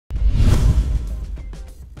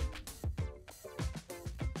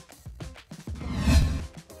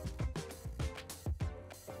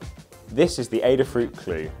This is the Adafruit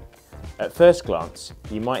CLUE. At first glance,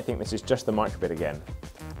 you might think this is just the microbit again.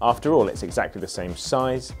 After all, it's exactly the same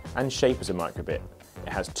size and shape as a microbit.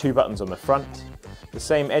 It has two buttons on the front, the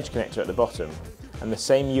same edge connector at the bottom, and the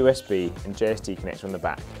same USB and JST connector on the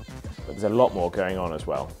back. But there's a lot more going on as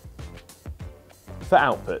well. For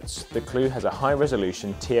outputs, the CLUE has a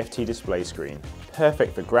high-resolution TFT display screen,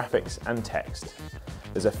 perfect for graphics and text.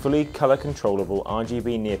 There's a fully colour-controllable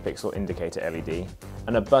RGB near-pixel indicator LED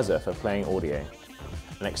and a buzzer for playing audio,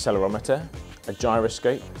 an accelerometer, a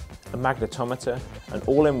gyroscope, a magnetometer, an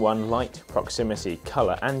all-in-one light, proximity,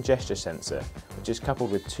 colour and gesture sensor, which is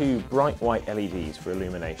coupled with two bright white LEDs for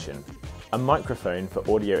illumination, a microphone for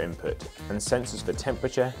audio input, and sensors for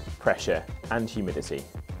temperature, pressure and humidity.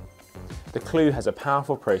 The CLUE has a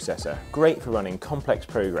powerful processor, great for running complex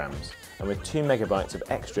programs, and with 2 MB of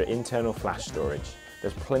extra internal flash storage,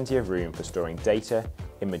 there's plenty of room for storing data,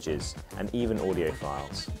 images, and even audio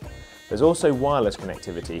files. There's also wireless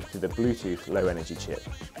connectivity through the Bluetooth Low Energy chip.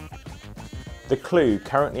 The CLUE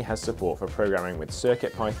currently has support for programming with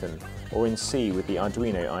CircuitPython or in C with the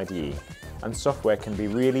Arduino IDE, and software can be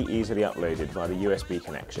really easily uploaded via the USB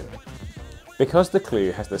connection. Because the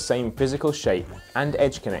CLUE has the same physical shape and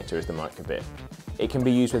edge connector as the microbit, it can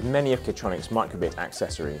be used with many of Kitronik's microbit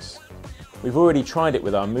accessories. We've already tried it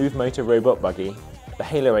with our Move Motor robot buggy, the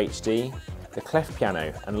Halo HD, the Clef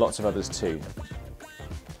piano and lots of others too.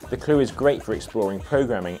 The CLUE is great for exploring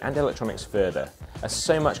programming and electronics further, as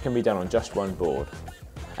so much can be done on just one board.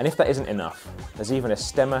 And if that isn't enough, there's even a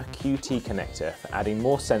Stemma QT connector for adding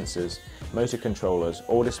more sensors, motor controllers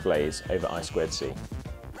or displays over I2C.